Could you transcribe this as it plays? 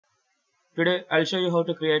Today I'll show you how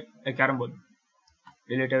to create a Carrom board.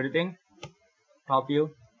 Delete everything, top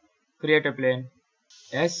view, create a plane,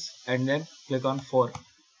 S and then click on 4.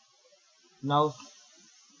 Now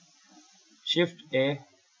Shift A,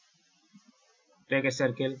 take a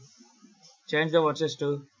circle, change the vertex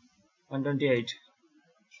to 128.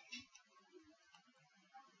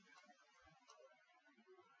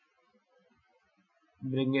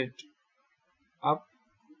 Bring it up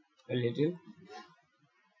a little.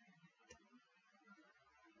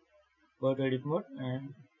 Go to edit mode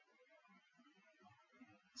and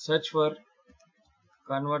search for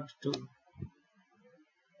convert to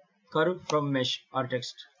curve from mesh or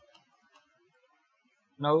text.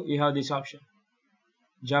 Now you have this option: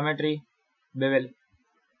 geometry, bevel,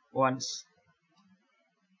 once.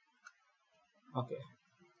 Okay.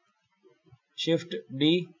 Shift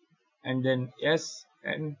D and then S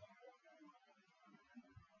and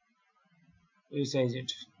resize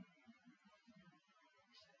it.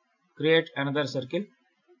 Create another circle.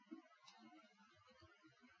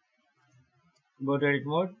 Go to edit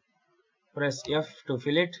mode. Press F to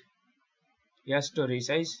fill it. S to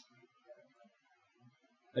resize.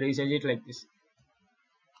 Resize it like this.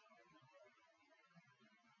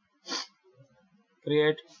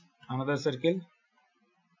 Create another circle.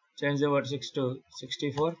 Change the vertex to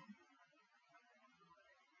 64.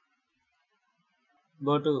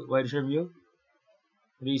 Go to wireframe view.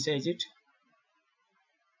 Resize it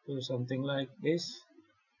to something like this.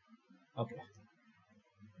 Okay.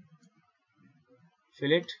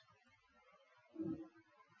 Fill it.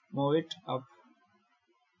 Move it up.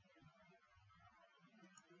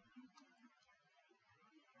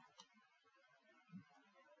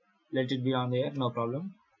 Let it be on there, no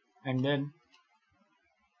problem. And then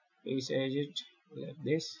resize it like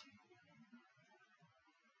this.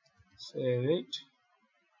 Save it.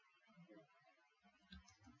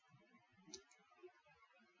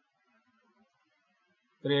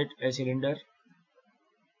 Create a cylinder.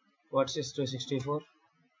 Vertex to 64.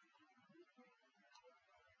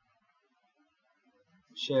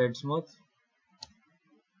 Shade smooth.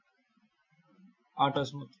 Auto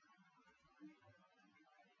smooth.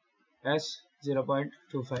 S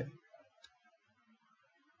 0.25.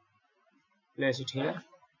 Place it here.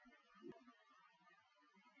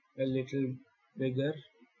 A little bigger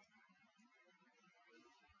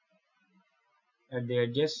at the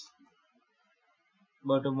edges.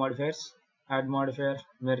 Go to modifiers, add modifier,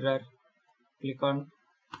 mirror, click on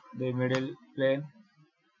the middle plane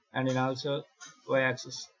and then also Y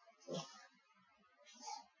axis.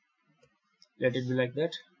 Let it be like that.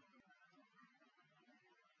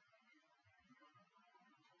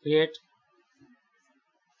 Create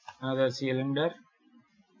another cylinder,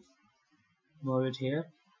 move it here,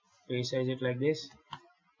 resize it like this,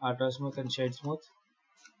 auto smooth and shade smooth.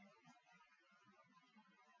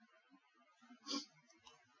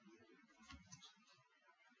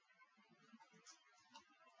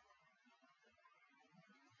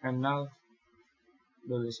 And now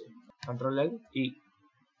do the same. Control L E.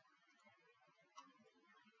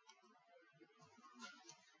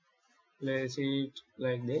 Place it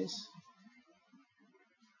like this.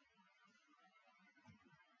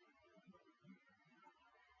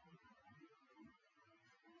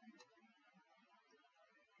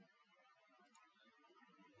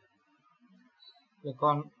 Click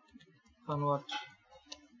on convert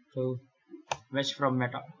to mesh from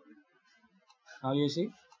meta. Now you see,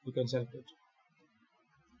 you can select it.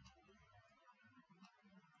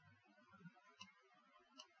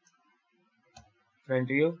 Front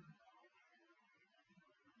view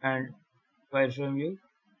and wireframe view.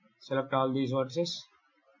 Select all these vertices.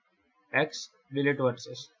 X, delete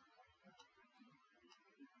vertices.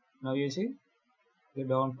 Now you see, the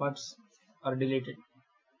down parts are deleted.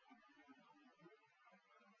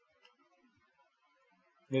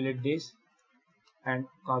 Delete these and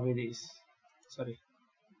copy these. Sorry.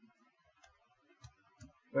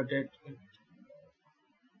 Rotate it.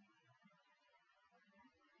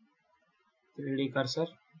 3D cursor.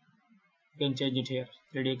 You can change it here.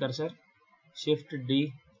 3D cursor. Shift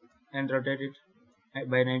D and rotate it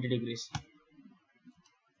by 90 degrees.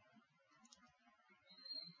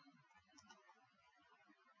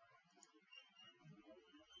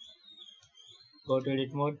 Go to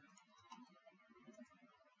edit mode.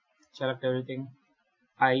 Select everything.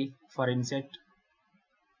 I for insect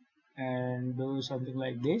and do something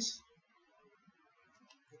like this.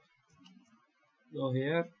 Go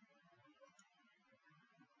here.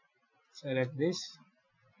 Select this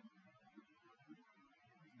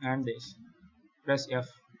and this. Press F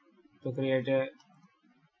to create a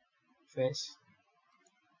face.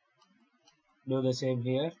 Do the same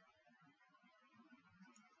here.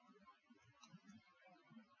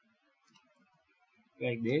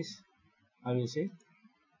 like this. Now you see,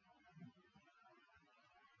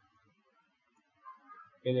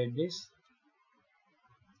 delete this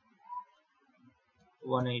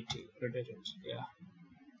 180 rotations, yeah,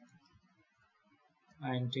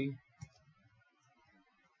 90,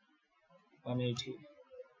 180.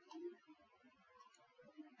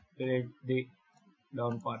 Delete the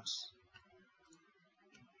down parts.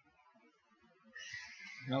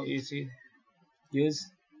 Now you see,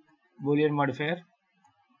 use Boolean modifier.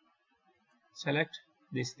 Select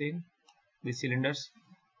this thing, the cylinders,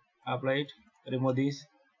 apply it, remove these.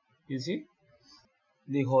 You see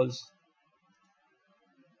the holes.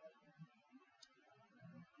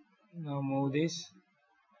 Now move this,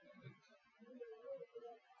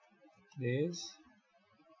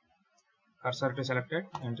 cursor to selected,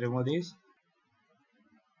 and remove this.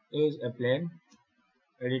 Use a plane,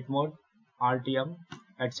 edit mode, Alt M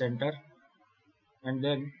at center, and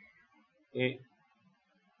then a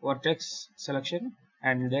vertex selection,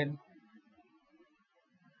 and then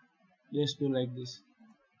just do like this,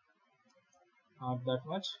 not that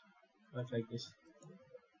much, but like this.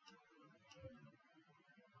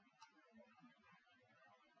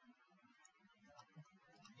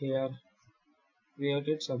 Here create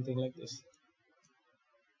it something like this.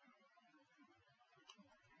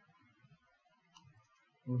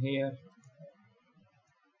 And here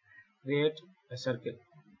create a circle.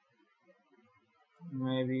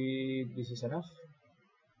 Maybe this is enough,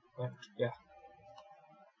 but yeah.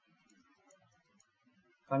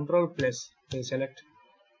 Control plus to select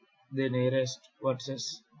the nearest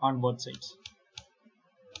vertices on both sides.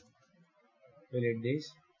 Delete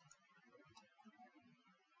this.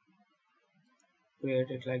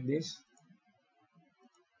 Create it like this.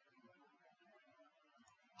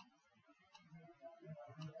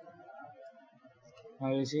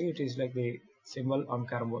 Now you see it is like the symbol on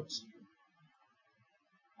Carrom boards.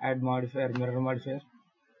 Add modifier, mirror modifier.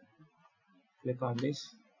 Click on this,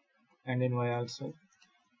 and in Y also.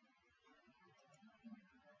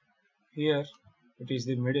 Here it is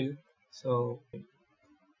the middle, so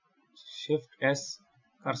Shift S,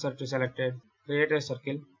 cursor to selected. Create a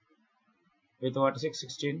circle with vertex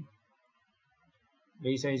 16.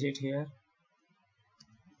 Resize it here.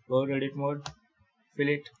 Go to edit mode. Fill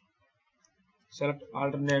it. Select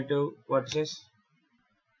alternative vertices.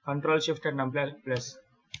 Control Shift and apply plus.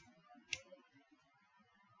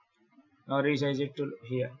 Now resize it to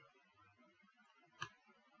here.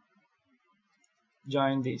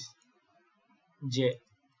 Join this. J.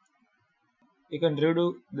 You can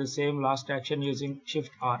redo the same last action using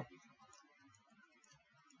Shift R.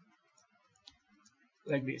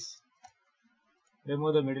 Like this.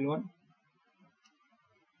 Remove the middle one.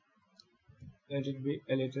 Let it be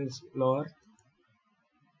a little lower.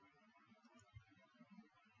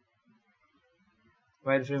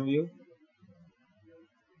 Wireframe view.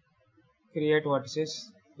 Create vertices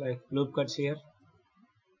like loop cuts here.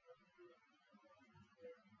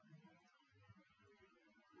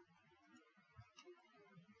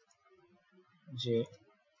 J.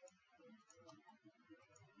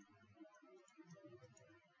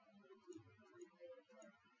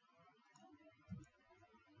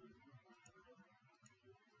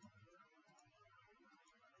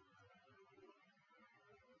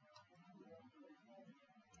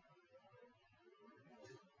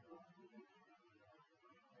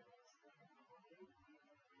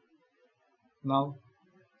 Now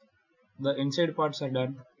the inside parts are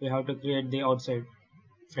done. We have to create the outside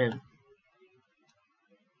frame.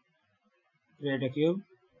 Create a cube.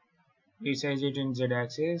 Resize it in Z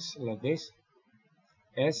axis like this.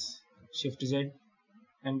 S, Shift Z,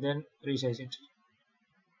 and then resize it.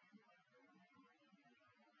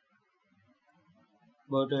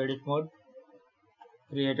 Go to edit mode.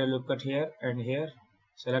 Create a loop cut here and here.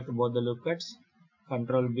 Select both the loop cuts.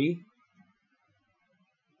 Control B.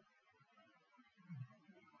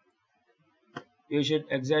 You should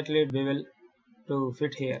exactly bevel to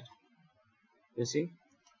fit here. You see.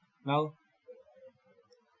 Now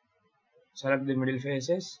select the middle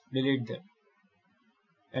faces, delete them,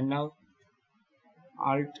 and now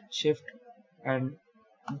Alt Shift and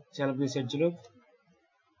select this edge loop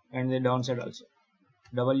and the downside also.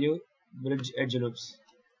 W, bridge edge loops.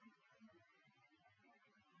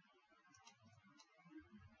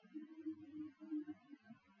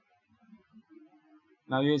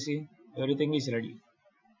 Now you see everything is ready.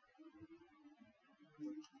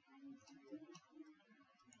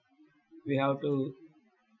 We have to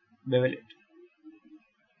bevel it.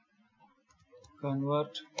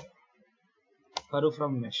 Convert curve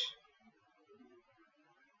from mesh.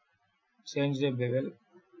 Change the bevel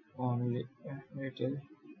only a little.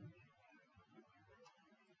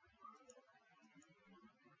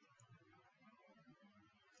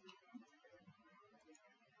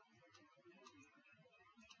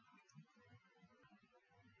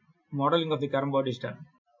 modeling of the Carrom board is done.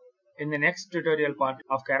 In the next tutorial part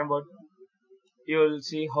of Carrom board, you will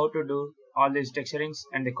see how to do all these texturings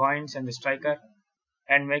and the coins and the striker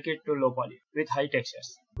and make it to low poly with high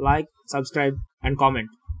textures. Like, subscribe and comment.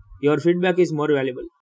 Your feedback is more valuable.